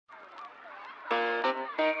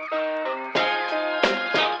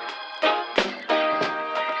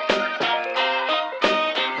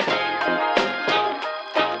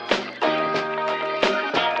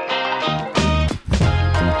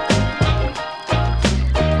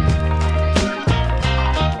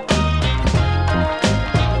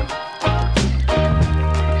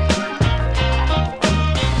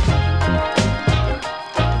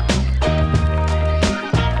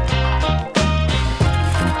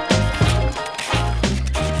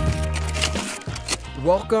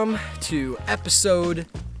welcome to episode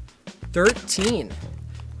 13,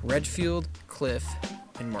 Redfield, Cliff,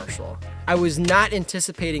 and Marshall. I was not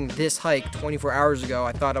anticipating this hike 24 hours ago.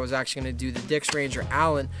 I thought I was actually going to do the Dix Range or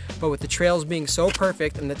Allen, but with the trails being so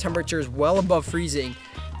perfect and the temperatures well above freezing,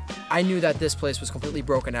 I knew that this place was completely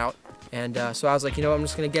broken out. And so I was like, you know, I'm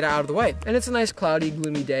just gonna get out of the way. And it's a nice cloudy,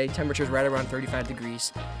 gloomy day. Temperature's right around 35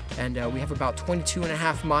 degrees. And we have about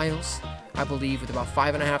 22.5 miles, I believe, with about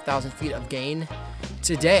 5,500 feet of gain.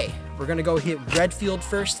 Today, we're gonna go hit Redfield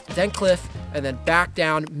first, then Cliff, and then back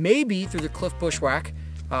down, maybe through the Cliff Bushwhack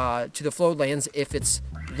to the floodlands if it's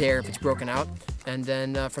there, if it's broken out. And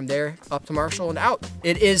then from there up to Marshall and out.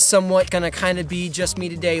 It is somewhat gonna kind of be just me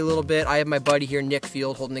today a little bit. I have my buddy here, Nick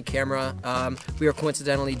Field, holding the camera. We are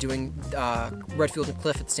coincidentally doing Redfield and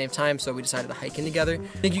Cliff at the same time, so we decided to hike in together.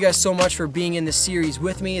 Thank you guys so much for being in this series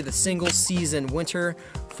with me, the single season winter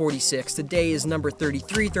 46. Today is number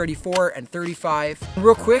 33, 34, and 35.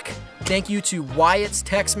 Real quick, thank you to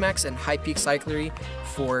WyattsTexMex and HighPeaksCyclery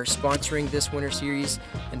for sponsoring this winter series.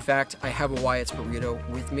 In fact, I have a Wyatt's burrito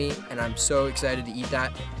with me, and I'm so excited to eat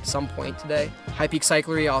that at some point today.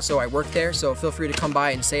 HighPeaksCyclery, also I work there, so feel free to come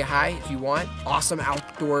by and say hi if you want. Awesome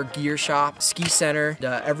outdoor gear shop, ski center,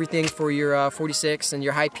 everything for your 46 and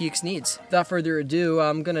your High Peaks needs. Without further ado,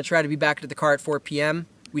 I'm gonna try to be back at the car at 4 p.m.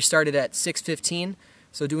 We started at 6:15,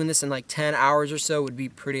 so doing this in like 10 hours or so would be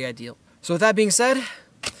pretty ideal. So with that being said,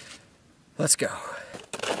 let's go.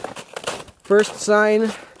 First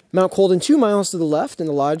sign, Mount Colden 2 miles to the left and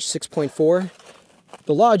the lodge 6.4.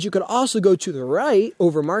 The lodge, you could also go to the right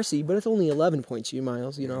over Marcy, but it's only 11.2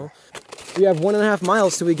 miles, you know. We have 1.5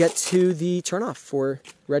 miles till we get to the turnoff for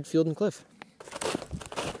Redfield and Cliff.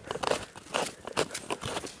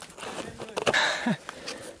 I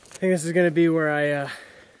think this is gonna be where I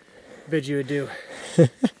bid you adieu.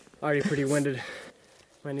 Already pretty winded.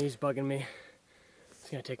 My knee's bugging me. It's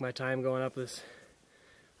gonna take my time going up this.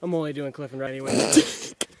 I'm only doing Cliff and Ride anyway.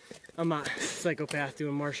 I'm not a psychopath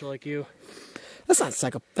doing Marshall like you. That's not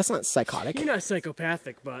psychotic. You're not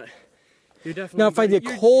psychopathic, but you're definitely. Now, if I get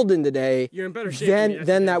cold in today, you're in better shape.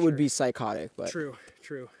 Then that would be psychotic. But true.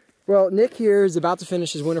 Well, Nick here is about to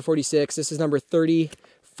finish his winter 46. This is number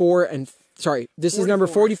 34 and this is number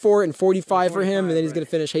 44 and 45 for him, and then he's gonna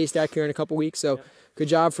finish Haystack here in a couple weeks. So, good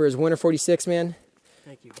job for his winter 46, man.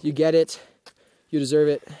 Thank you. You get it. You deserve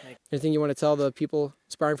it. Anything you want to tell the people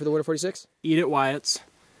aspiring for the winter 46? Eat at Wyatt's.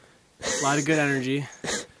 A lot of good energy.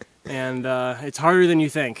 And it's harder than you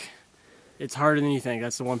think. It's harder than you think.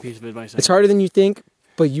 That's the one piece of advice. It's harder than you think,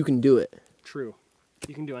 but you can do it. True.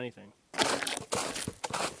 You can do anything.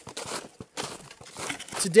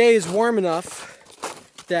 Today is warm enough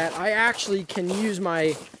that I actually can use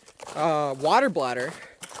my water bladder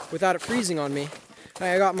without it freezing on me.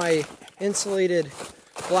 I got my insulated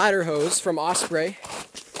bladder hose from Osprey,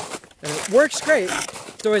 and it works great.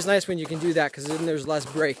 It's always nice when you can do that because then there's less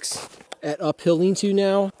breaks. At uphill lean-to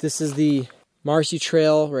now, this is the Marcy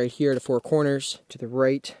Trail right here at the Four Corners. To the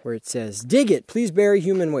right where it says, "Dig it, please bury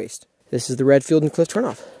human waste." This is the Redfield and Cliff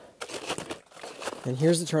turnoff. And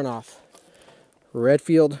here's the turnoff.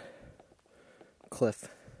 Redfield, Cliff.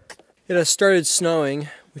 It has started snowing,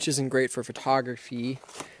 which isn't great for photography.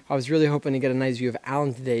 I was really hoping to get a nice view of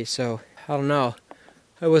Allen today, so I don't know.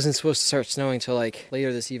 It wasn't supposed to start snowing till like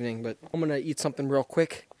later this evening, but I'm gonna eat something real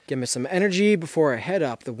quick, give me some energy before I head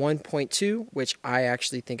up the 1.2, which I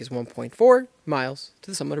actually think is 1.4 miles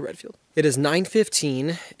to the summit of Redfield. It is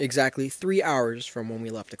 9:15, exactly 3 hours from when we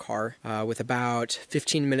left the car, with about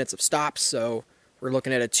 15 minutes of stops, so we're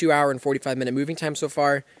looking at a 2 hour and 45 minute moving time so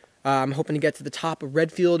far. I'm hoping to get to the top of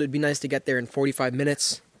Redfield. It'd be nice to get there in 45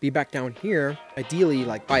 minutes. Be back down here, ideally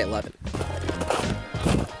like by 11.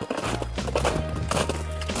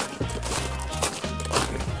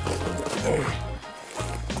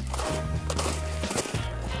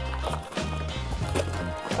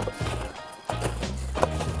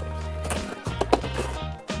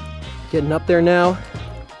 Getting up there now.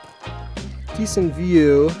 Decent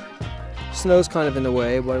view. Snow's kind of in the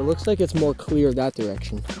way, but it looks like it's more clear that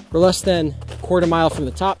direction. We're less than a quarter mile from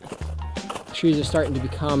the top. Trees are starting to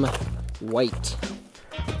become white.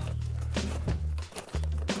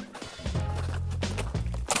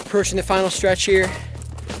 Approaching the final stretch here.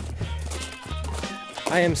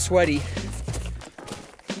 I am sweaty.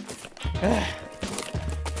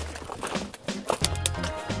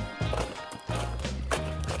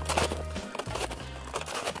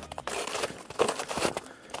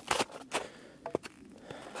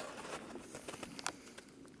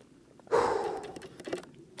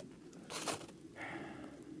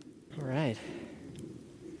 All right.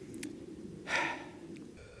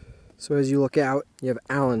 So as you look out, you have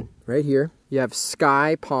Allen right here. You have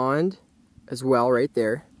Sky Pond as well right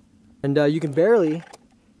there. And you can barely,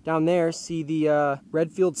 down there, see the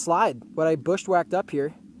Redfield slide, what I bushwhacked up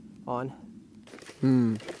here on.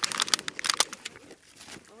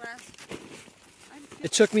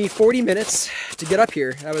 It took me 40 minutes to get up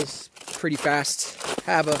here. That was pretty fast.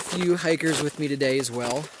 Have a few hikers with me today as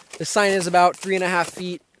well. The sign is about 3.5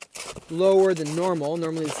 feet lower than normal.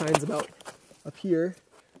 Normally the sign's about up here.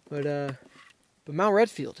 But Mount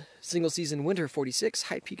Redfield, single season winter 46,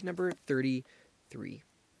 high peak number 33.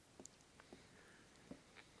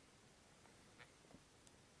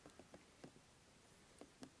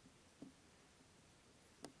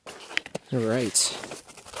 All right.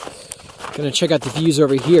 Gonna check out the views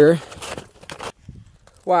over here.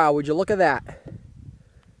 Wow, would you look at that?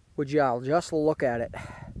 Would y'all just look at it?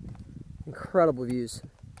 Incredible views.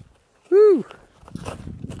 Woo!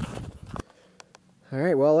 All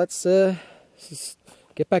right, well, let's just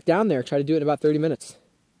get back down there. Try to do it in about 30 minutes.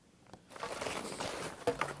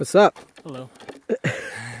 What's up? Hello.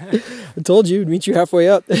 I told you, I'd meet you halfway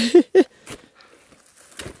up.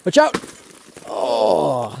 Watch out!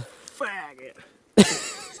 Oh! Faggot.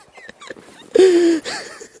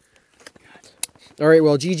 All right,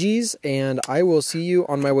 well, GG's, and I will see you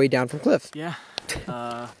on my way down from Cliff. Yeah,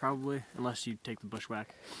 probably, unless you take the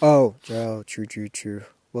bushwhack. Oh, true.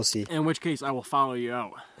 We'll see. In which case, I will follow you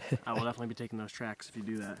out. I will definitely be taking those tracks if you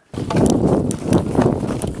do that.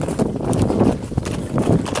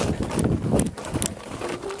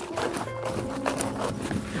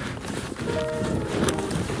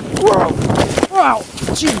 Whoa! Wow!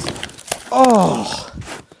 Jeez! Oh!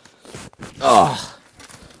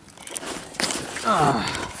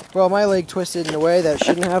 Well, my leg twisted in a way that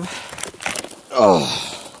shouldn't have.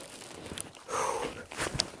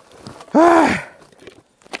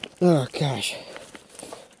 Oh gosh.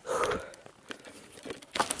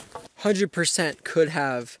 100% could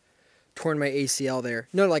have torn my ACL there.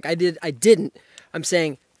 No, like I didn't. I'm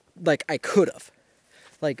saying, like, I could have.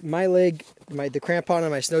 Like, my leg, the crampon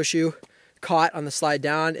on my snowshoe caught on the slide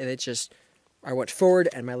down, and it just, I went forward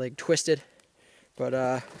and my leg twisted. But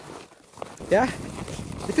yeah,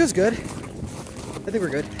 it feels good. I think we're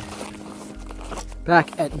good.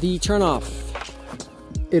 Back at the turnoff.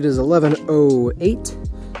 It is 11:08.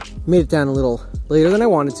 Made it down a little later than I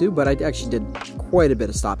wanted to, but I actually did quite a bit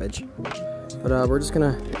of stoppage. But we're just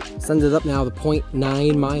gonna send it up now, the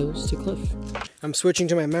 0.9 miles to Cliff. I'm switching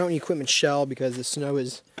to my mountain equipment shell because the snow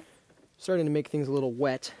is starting to make things a little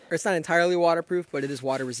wet. It's not entirely waterproof, but it is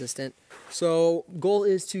water resistant. So goal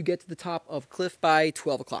is to get to the top of Cliff by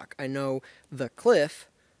 12 o'clock. I know the cliff,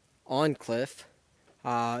 on Cliff,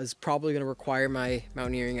 is probably gonna require my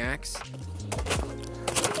mountaineering axe.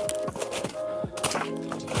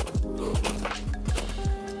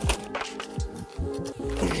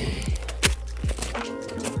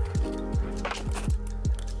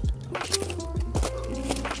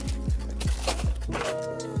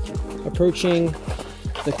 Approaching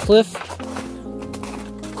the cliff.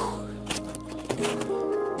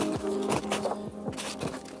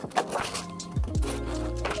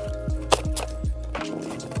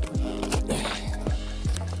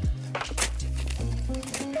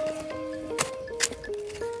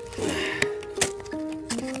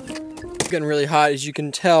 It's getting really hot, as you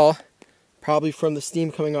can tell, probably from the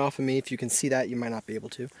steam coming off of me. If you can see that, you might not be able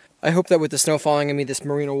to. I hope that with the snow falling on me, this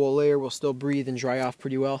merino wool layer will still breathe and dry off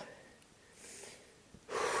pretty well.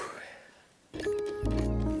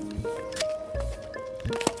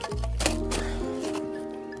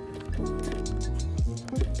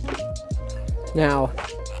 Now,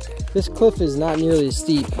 this cliff is not nearly as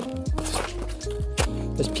steep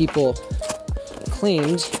as people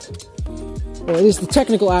claimed, or at least the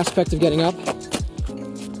technical aspect of getting up.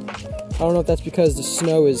 I don't know if that's because the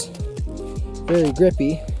snow is very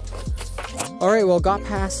grippy. All right, well, got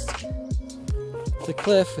past the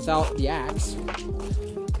cliff without the axe.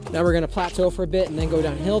 Now we're gonna plateau for a bit and then go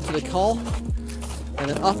downhill to the col and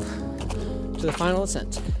then up to the final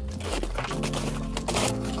ascent.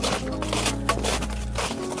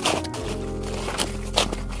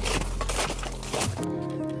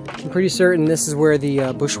 I'm pretty certain this is where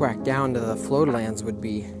the bushwhack down to the floatlands would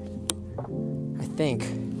be, I think.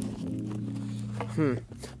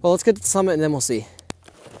 Well, let's get to the summit and then we'll see.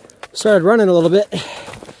 Started running a little bit.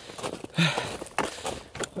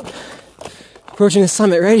 Approaching the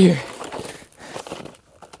summit right here.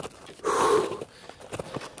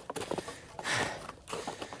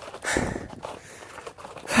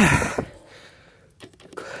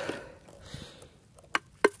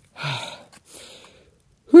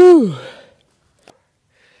 Whew.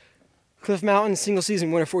 Cliff Mountain, single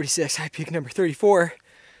season winter 46, high peak number 34.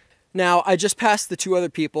 Now, I just passed the 2 other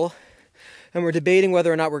people, and we're debating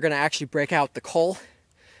whether or not we're going to actually break out the coal,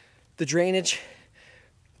 the drainage,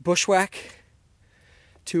 bushwhack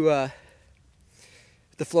to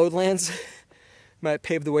the flowed lands. Might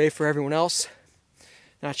pave the way for everyone else.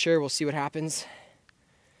 Not sure, we'll see what happens.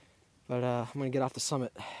 But I'm going to get off the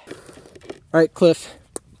summit. All right, Cliff,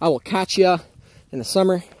 I will catch ya in the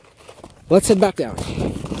summer. Let's head back down.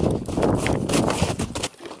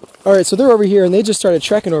 All right, so they're over here and they just started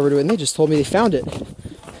trekking over to it and they just told me they found it.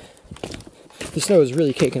 The snow is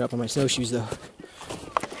really caking up on my snowshoes though.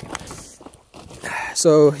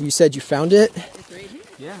 So you said you found it? It's right here.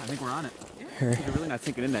 Yeah, I think we're on it. Yeah. You're really not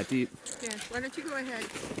sinking in that deep. Yeah, why don't you go ahead?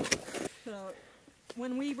 So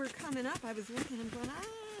when we were coming up, I was looking and going, ah.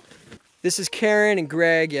 This is Karen and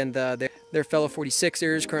Greg and their fellow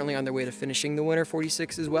 46ers currently on their way to finishing the winter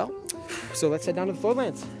 46 as well. So let's head down to the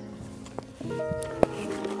Floodlands.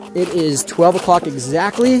 It is 12 o'clock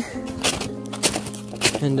exactly.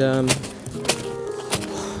 And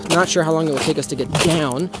not sure how long it will take us to get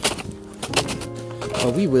down.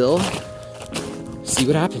 But we will see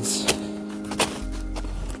what happens.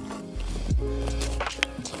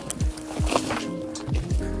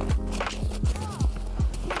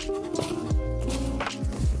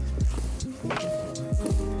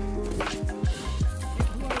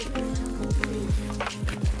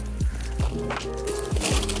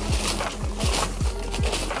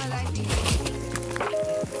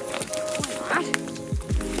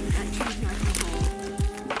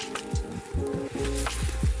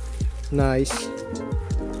 Nice.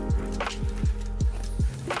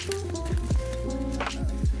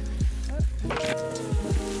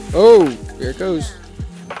 Oh, there it goes.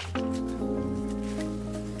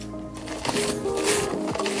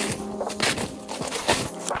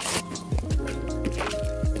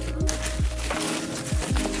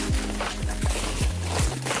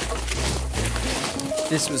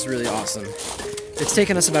 This was really awesome. It's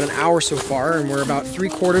taken us about an hour so far, and we're about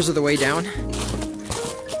 3/4 of the way down.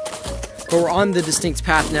 But we're on the distinct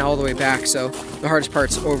path now all the way back, so the hardest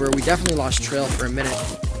part's over. We definitely lost trail for a minute.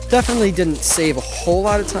 Definitely didn't save a whole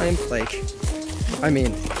lot of time. Like, I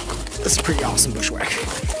mean, this is pretty awesome bushwhack.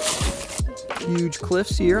 Huge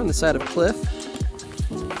cliffs here on the side of cliff.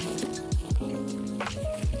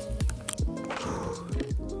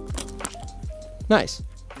 Nice.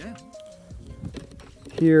 Yeah.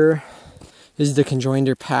 Here is the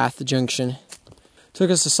conjoinder path junction. Took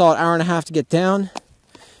us a solid hour and a half to get down.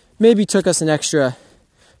 Maybe took us an extra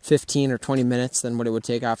 15 or 20 minutes than what it would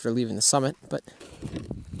take after leaving the summit, but.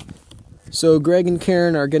 So Greg and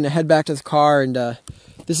Karen are gonna head back to the car, and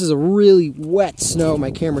this is a really wet snow.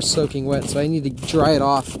 My camera's soaking wet, so I need to dry it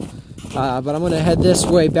off. But I'm gonna head this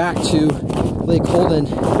way back to Lake Holden.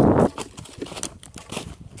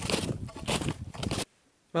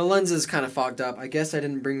 My lens is kind of fogged up. I guess I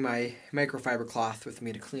didn't bring my microfiber cloth with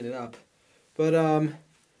me to clean it up. But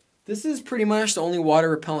this is pretty much the only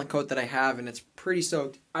water repellent coat that I have, and it's pretty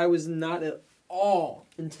soaked. I was not at all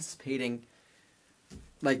anticipating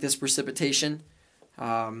like this precipitation.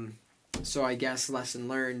 So I guess lesson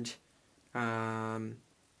learned. When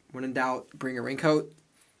in doubt, bring a raincoat.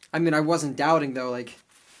 I mean, I wasn't doubting though. Like,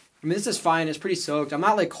 I mean, this is fine. It's pretty soaked. I'm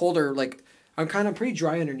not like colder. Like, I'm kind of pretty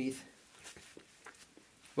dry underneath.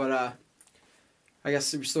 But I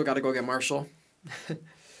guess we still got to go get Marshall.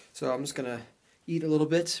 So I'm just gonna eat a little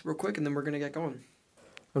bit real quick, and then we're gonna get going.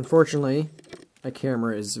 Unfortunately, my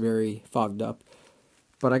camera is very fogged up.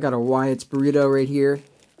 But I got a Wyatt's burrito right here.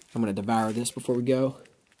 I'm gonna devour this before we go.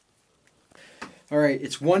 Alright,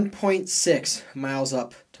 it's 1.6 miles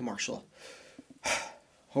up to Marshall.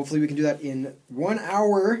 Hopefully we can do that in 1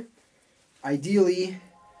 hour, ideally,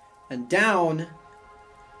 and down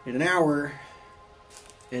in an hour.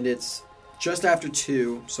 And it's just after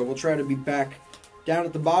 2, so we'll try to be back down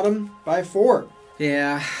at the bottom by 4.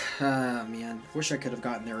 Yeah, man, wish I could have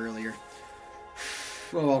gotten there earlier.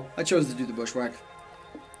 Oh well, I chose to do the bushwhack.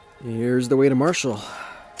 Here's the way to Marshall.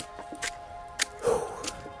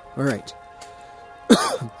 Alright.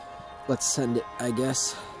 Let's send it, I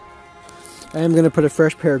guess. I am going to put a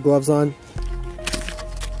fresh pair of gloves on.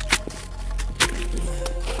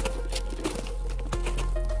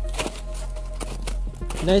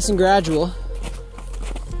 Nice and gradual.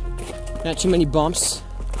 Not too many bumps.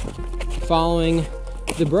 Following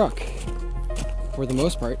the brook, for the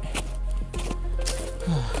most part.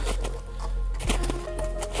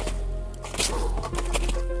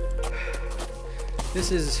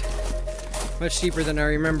 This is much steeper than I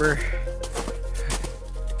remember.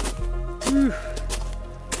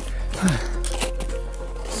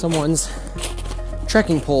 Someone's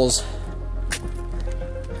trekking poles.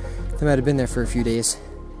 They might have been there for a few days.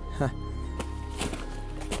 Huh.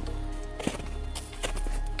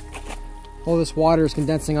 All this water is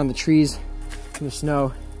condensing on the trees and the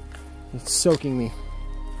snow. It's soaking me.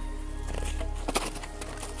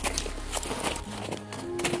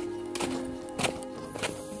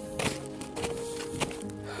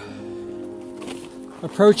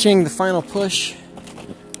 Approaching the final push.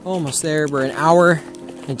 Almost there. We're an hour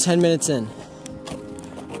and 10 minutes in.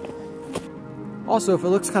 Also, if it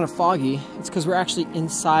looks kind of foggy, it's because we're actually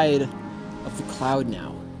inside of the cloud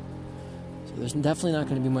now. So there's definitely not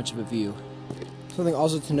going to be much of a view. Something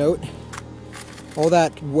also to note, all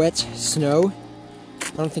that wet snow,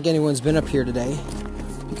 I don't think anyone's been up here today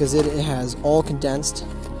because it has all condensed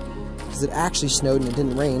because it actually snowed and it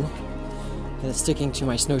didn't rain, and it's sticking to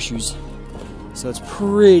my snowshoes. So it's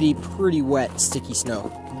pretty wet, sticky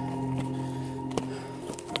snow.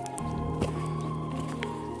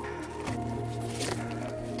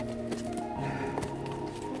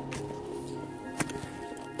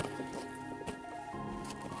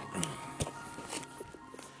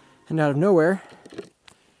 And out of nowhere,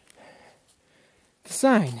 the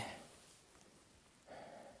sign.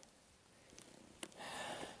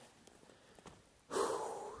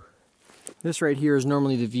 This right here is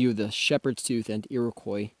normally the view of the Shepherd's Tooth and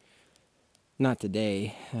Iroquois. Not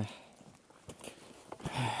today.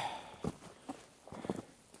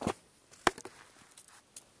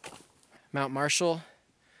 Mount Marshall.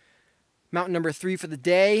 Mountain number 3 for the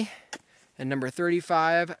day. And number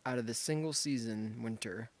 35 out of the single season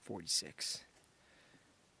winter 46.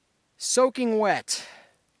 Soaking wet.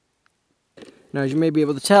 Now, as you may be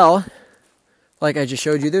able to tell, like I just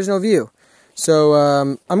showed you, there's no view. So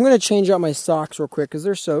I'm going to change out my socks real quick because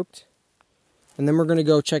they're soaked. And then we're going to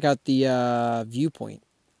go check out the viewpoint.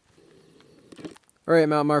 Alright,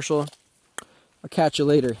 Mount Marshall. I'll catch you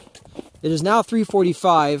later. It is now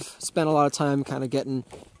 3:45. Spent a lot of time kind of getting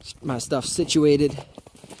my stuff situated.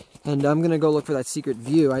 And I'm going to go look for that secret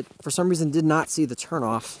view. I, for some reason, did not see the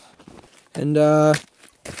turnoff. And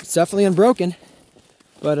it's definitely unbroken.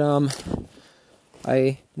 But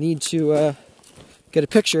I need to get a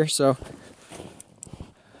picture, so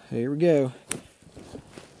here we go.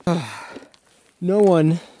 No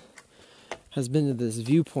one has been to this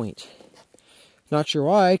viewpoint. Not sure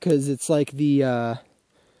why, because it's like the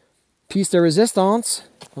piece de resistance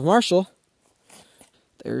of Marshall.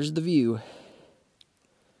 There's the view.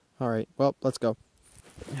 Alright, well, let's go.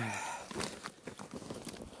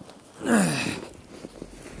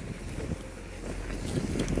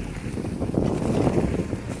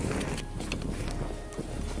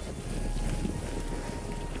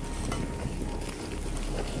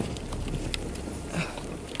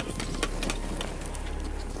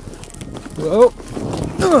 Whoa!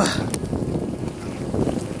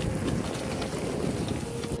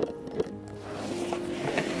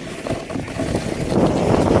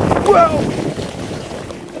 Whoa!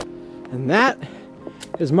 And that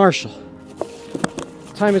is Marshall.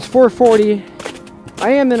 Time is 4:40. I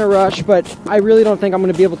am in a rush, but I really don't think I'm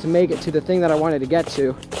going to be able to make it to the thing that I wanted to get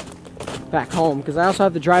to back home, because I also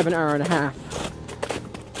have to drive an hour and a half.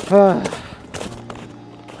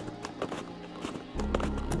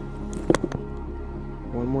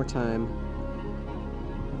 One more time.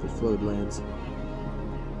 The floodlands.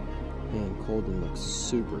 Man, Colden looks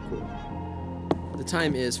super cool. The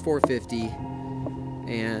time is 4:50,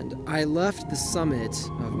 and I left the summit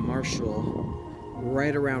of Marshall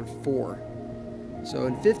right around 4. So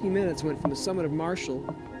in 50 minutes, went from the summit of Marshall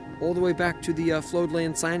all the way back to the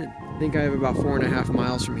floodland sign. I think I have about 4.5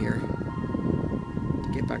 miles from here to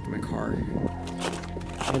get back to my car.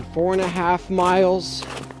 And 4.5 miles,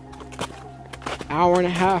 hour and a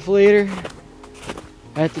half later,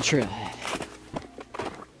 at the trailhead.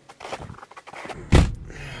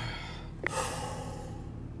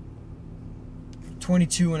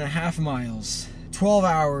 22.5 miles, 12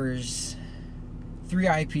 hours, 3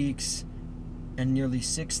 high peaks, and nearly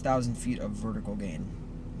 6,000 feet of vertical gain.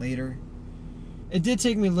 Later, it did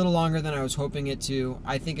take me a little longer than I was hoping it to.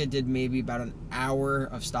 I think I did maybe about an hour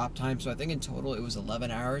of stop time, so I think in total it was 11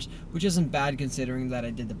 hours, which isn't bad considering that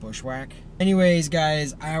I did the bushwhack. Anyways,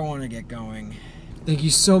 guys, I want to get going. Thank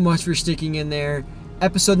you so much for sticking in there.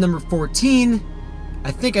 Episode number 14. I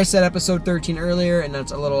think I said episode 13 earlier, and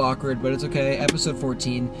that's a little awkward, but it's okay. Episode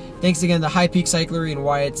 14. Thanks again to HighPeaksCyclery and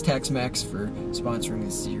WyattsTexMex for sponsoring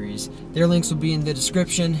this series. Their links will be in the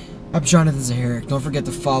description. I'm Jonathan Zaharic. Don't forget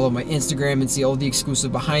to follow my Instagram and see all the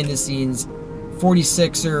exclusive behind-the-scenes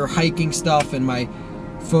 46er hiking stuff and my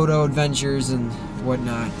photo adventures and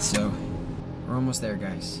whatnot. So, we're almost there,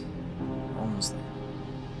 guys. Almost there.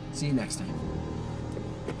 See you next time.